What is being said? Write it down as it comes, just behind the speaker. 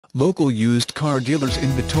Local used car dealers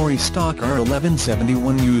inventory stock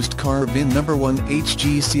R1171 used car VIN number 1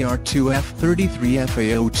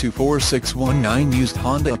 HGCR2F33FAO24619 used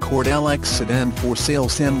Honda Accord LX sedan for sale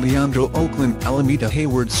San Leandro, Oakland, Alameda,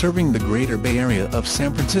 Hayward, serving the Greater Bay Area of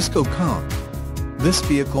San Francisco. This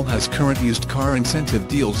vehicle has current used car incentive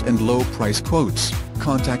deals and low price quotes.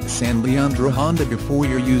 Contact San Leandro Honda before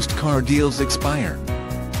your used car deals expire.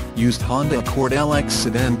 Used Honda Accord LX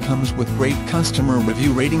sedan comes with great customer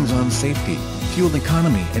review ratings on safety, fuel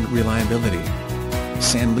economy and reliability.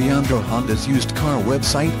 San Leandro Honda's used car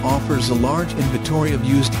website offers a large inventory of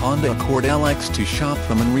used Honda Accord LX to shop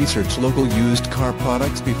from and research local used car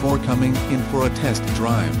products before coming in for a test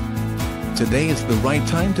drive. Today is the right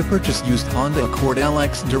time to purchase used Honda Accord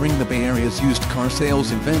LX during the Bay Area's used car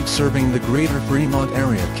sales event serving the greater Fremont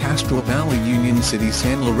area, Castro Valley, Union City,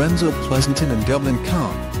 San Lorenzo, Pleasanton and Dublin.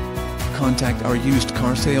 Contact our used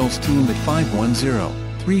car sales team at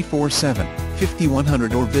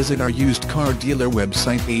 510-347-5100 or visit our used car dealer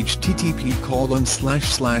website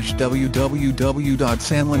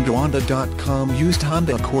http://www.sanleandrohonda.com. Used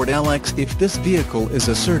Honda Accord LX. If this vehicle is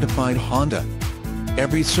a certified Honda.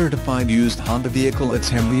 Every certified used Honda vehicle at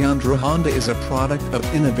San Leandro Honda is a product of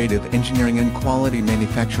innovative engineering and quality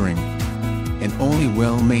manufacturing. And only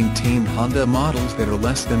well-maintained Honda models that are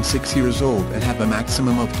less than 6 years old and have a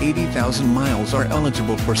maximum of 80,000 miles are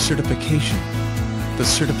eligible for certification. The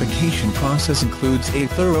certification process includes a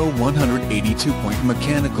thorough 182-point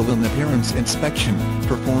mechanical and appearance inspection,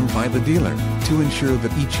 performed by the dealer, to ensure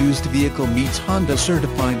that each used vehicle meets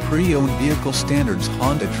Honda-certified pre-owned vehicle standards.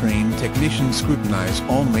 Honda-trained technicians scrutinize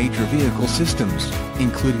all major vehicle systems,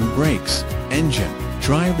 including brakes, engine,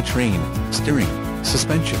 drivetrain, steering,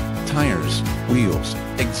 suspension, tires, wheels,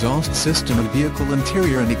 exhaust system and vehicle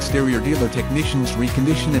interior and exterior. Dealer technicians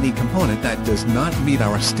recondition any component that does not meet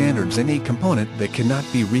our standards. Any component that cannot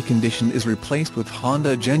be reconditioned is replaced with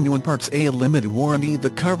Honda Genuine Parts, a limited warranty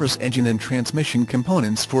that covers engine and transmission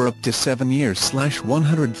components for up to 7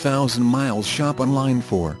 years/100,000 miles. Shop online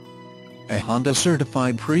for a Honda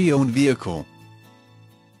certified pre-owned vehicle.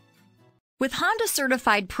 With Honda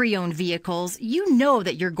certified pre-owned vehicles, you know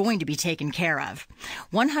that you're going to be taken care of.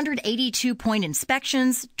 182-point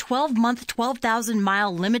inspections, 12-month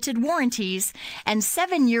 12,000-mile limited warranties, and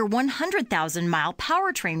 7-year 100,000-mile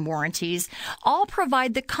powertrain warranties all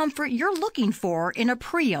provide the comfort you're looking for in a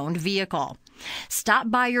pre-owned vehicle. Stop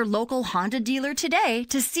by your local Honda dealer today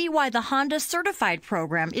to see why the Honda Certified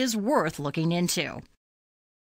program is worth looking into.